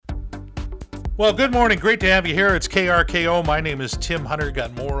Well, good morning. Great to have you here. It's KRKO. My name is Tim Hunter.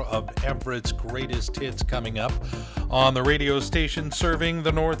 Got more of Everett's greatest hits coming up on the radio station serving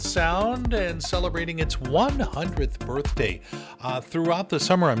the North Sound and celebrating its 100th birthday. Throughout the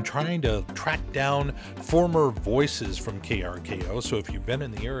summer, I'm trying to track down former voices from KRKO. So if you've been in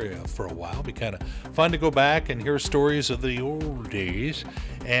the area for a while, it'd be kind of fun to go back and hear stories of the old days.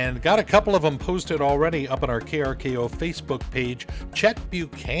 And got a couple of them posted already up on our KRKO Facebook page. Chet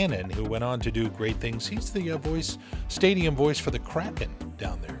Buchanan, who went on to do great things. He's the stadium voice for the Kraken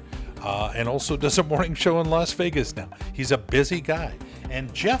down there. And also does a morning show in Las Vegas now. He's a busy guy.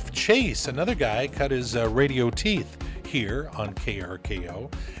 And Jeff Chase, another guy, cut his radio teeth here on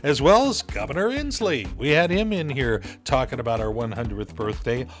KRKO, as well as Governor Inslee. We had him in here talking about our 100th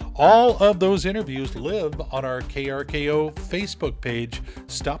birthday. All of those interviews live on our KRKO Facebook page.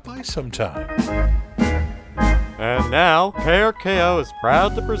 Stop by sometime. And now, KRKO is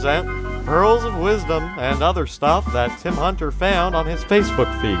proud to present Pearls of Wisdom and other stuff that Tim Hunter found on his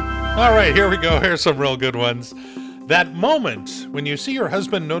Facebook feed. All right, here we go. Here's some real good ones. That moment when you see your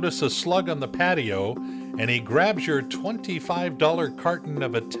husband notice a slug on the patio and he grabs your $25 carton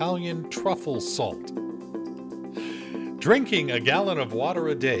of Italian truffle salt. Drinking a gallon of water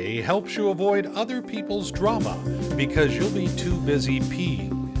a day helps you avoid other people's drama because you'll be too busy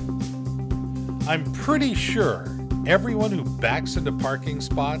peeing. I'm pretty sure everyone who backs into parking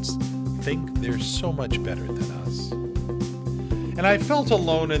spots think they're so much better than us. And I felt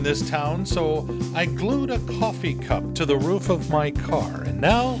alone in this town, so I glued a coffee cup to the roof of my car, and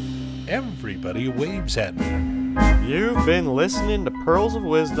now everybody waves at me. You've been listening to Pearls of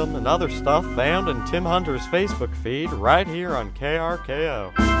Wisdom and other stuff found in Tim Hunter's Facebook feed right here on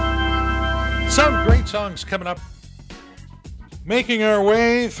KRKO. Some great songs coming up. Making our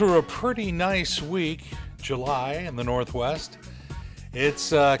way through a pretty nice week, July in the Northwest.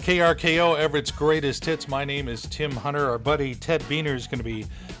 It's KRKO, Everett's greatest hits. My name is Tim Hunter. Our buddy Ted Beener is going to be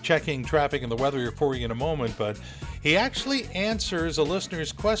checking traffic and the weather for you in a moment, but he actually answers a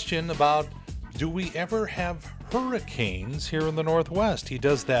listener's question about, do we ever have hurricanes here in the Northwest? He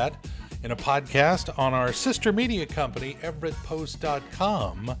does that in a podcast on our sister media company,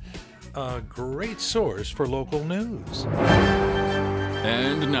 EverettPost.com, a great source for local news.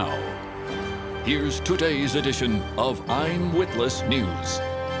 And now, here's today's edition of I'm Witless News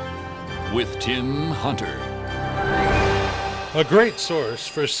with Tim Hunter. A great source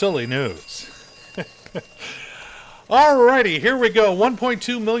for silly news. Alrighty, here we go.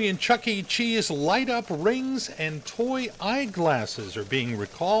 1.2 million Chuck E. Cheese light-up rings and toy eyeglasses are being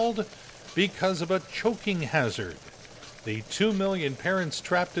recalled because of a choking hazard. The 2 million parents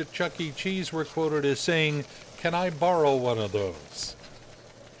trapped at Chuck E. Cheese were quoted as saying, "Can I borrow one of those?"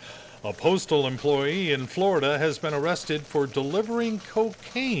 A postal employee in Florida has been arrested for delivering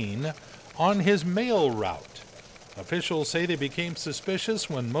cocaine on his mail route. Officials say they became suspicious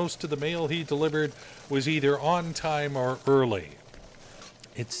when most of the mail he delivered was either on time or early.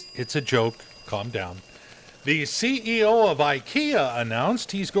 It's a joke. Calm down. The CEO of IKEA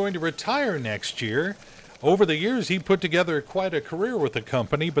announced he's going to retire next year. Over the years, he put together quite a career with the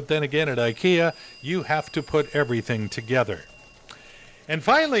company, but then again at IKEA, you have to put everything together. And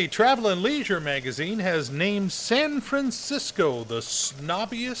finally, Travel and Leisure magazine has named San Francisco the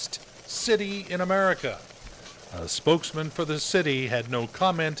snobbiest city in America. A spokesman for the city had no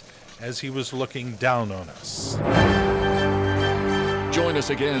comment as he was looking down on us. Join us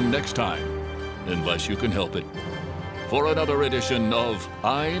again next time, unless you can help it, for another edition of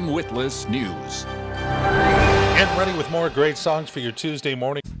I'm Witless News. Get ready with more great songs for your Tuesday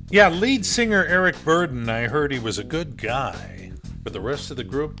morning. Yeah, lead singer Eric Burden, I heard he was a good guy, but the rest of the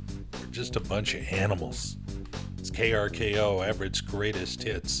group were just a bunch of animals. It's KRKO, Everett's greatest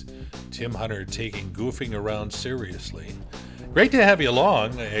hits. Tim Hunter taking goofing around seriously. Great to have you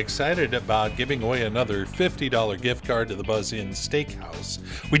along. Excited about giving away another $50 gift card to the Buzz Inn Steakhouse.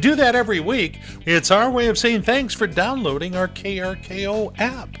 We do that every week. It's our way of saying thanks for downloading our KRKO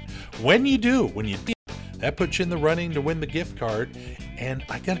app. When you do, that puts you in the running to win the gift card. And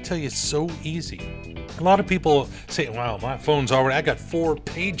I got to tell you, it's so easy. A lot of people say, wow, my phone's already, I got 4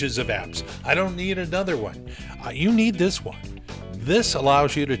 pages of apps. I don't need another one. You need this one. This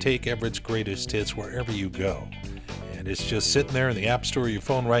allows you to take Everett's greatest hits wherever you go. And it's just sitting there in the App Store of your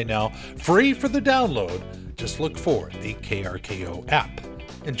phone right now, free for the download. Just look for the KRKO app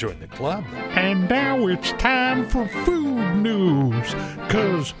and join the club. And now it's time for food news,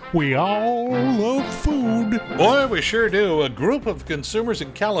 'cause we all love food. Boy, we sure do. A group of consumers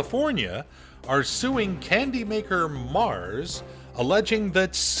in California are suing candy maker Mars, alleging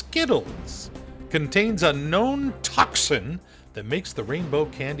that Skittles contains a known toxin that makes the rainbow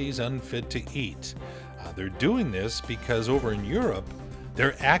candies unfit to eat. They're doing this because over in Europe,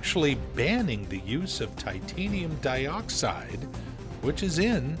 they're actually banning the use of titanium dioxide, which is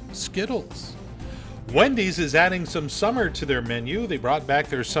in Skittles. Wendy's is adding some summer to their menu. They brought back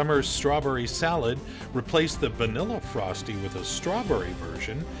their summer strawberry salad, replaced the vanilla Frosty with a strawberry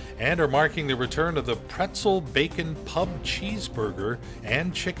version, and are marking the return of the pretzel bacon pub cheeseburger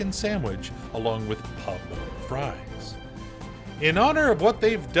and chicken sandwich, along with pub fries. In honor of what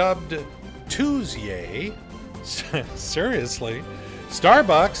they've dubbed Tuesday, seriously,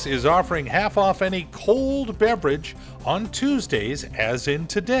 Starbucks is offering half off any cold beverage on Tuesdays, as in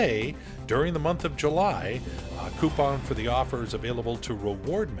today, during the month of July. A coupon for the offer is available to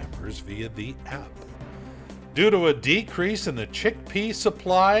reward members via the app. Due to a decrease in the chickpea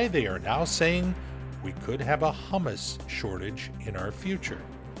supply, they are now saying we could have a hummus shortage in our future.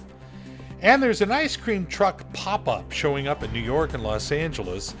 And there's an ice cream truck pop-up showing up in New York and Los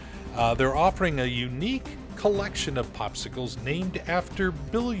Angeles. They're offering a unique collection of popsicles named after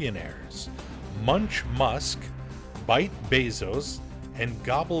billionaires: Munch Musk, Bite Bezos, and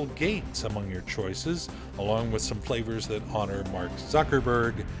Gobble Gates among your choices, along with some flavors that honor Mark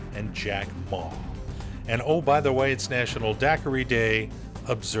Zuckerberg and Jack Ma. And oh, by the way, it's National Daiquiri Day.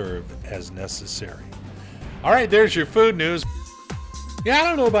 Observe as necessary. All right, there's your food news. Yeah, I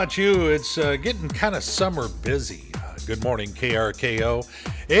don't know about you. It's getting kind of summer busy. Good morning, KRKO.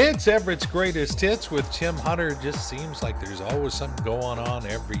 It's Everett's Greatest Hits with Tim Hunter. Just seems like there's always something going on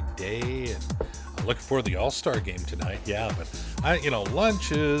every day. And I'm looking for the All-Star game tonight. Yeah, but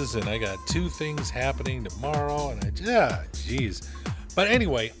lunches, and I got 2 things happening tomorrow. And geez. But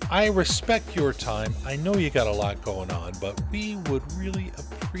anyway, I respect your time. I know you got a lot going on, but we would really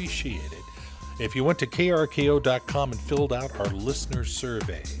appreciate it if you went to krko.com and filled out our listener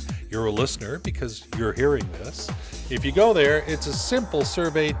survey. You're a listener because you're hearing this. If you go there, it's a simple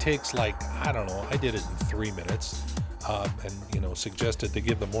survey. It takes I did it in 3 minutes, and suggested to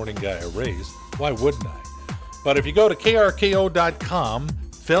give the morning guy a raise. Why wouldn't I? But if you go to krko.com,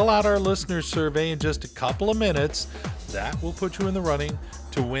 fill out our listener survey in just a couple of minutes, that will put you in the running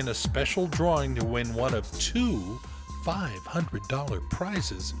to win a special drawing to win one of 2 $500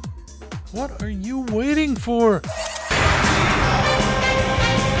 prizes. What are you waiting for?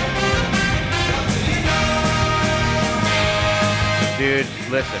 Dude,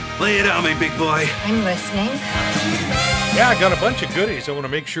 listen. Lay it on me, big boy. I'm listening. Yeah, I got a bunch of goodies I want to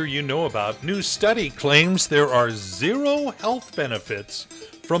make sure you know about. New study claims there are 0 health benefits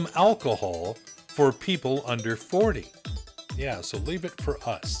from alcohol for people under 40. Yeah, so leave it for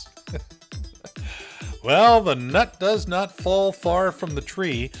us. Well, the nut does not fall far from the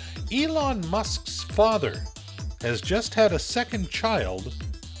tree. Elon Musk's father has just had a second child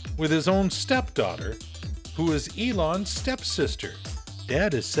with his own stepdaughter, who is Elon's stepsister.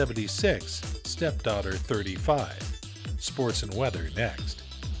 Dad is 76, stepdaughter 35. Sports and weather next.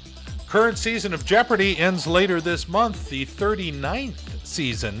 Current season of Jeopardy ends later this month. The 39th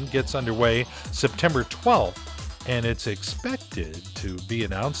season gets underway September 12th, and it's expected to be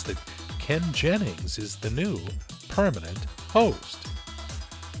announced that Ken Jennings is the new permanent host.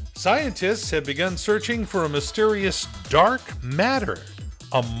 Scientists have begun searching for a mysterious dark matter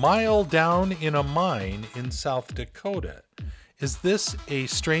a mile down in a mine in South Dakota. Is this a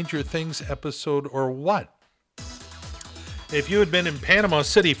Stranger Things episode or what? If you had been in Panama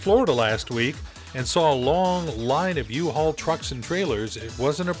City, Florida last week and saw a long line of U-Haul trucks and trailers, it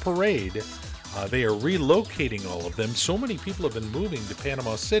wasn't a parade. They are relocating all of them. So many people have been moving to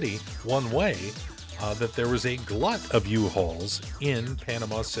Panama City one way that there was a glut of U-Hauls in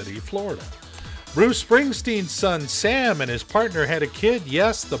Panama City, Florida. Bruce Springsteen's son Sam and his partner had a kid.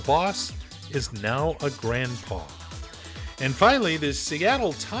 Yes, the boss is now a grandpa. And finally, the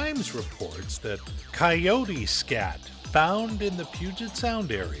Seattle Times reports that coyote scat found in the Puget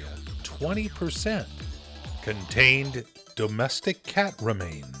Sound area, 20%, contained domestic cat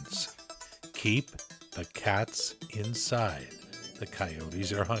remains. Keep the cats inside. The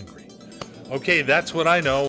coyotes are hungry. Okay, that's what I know.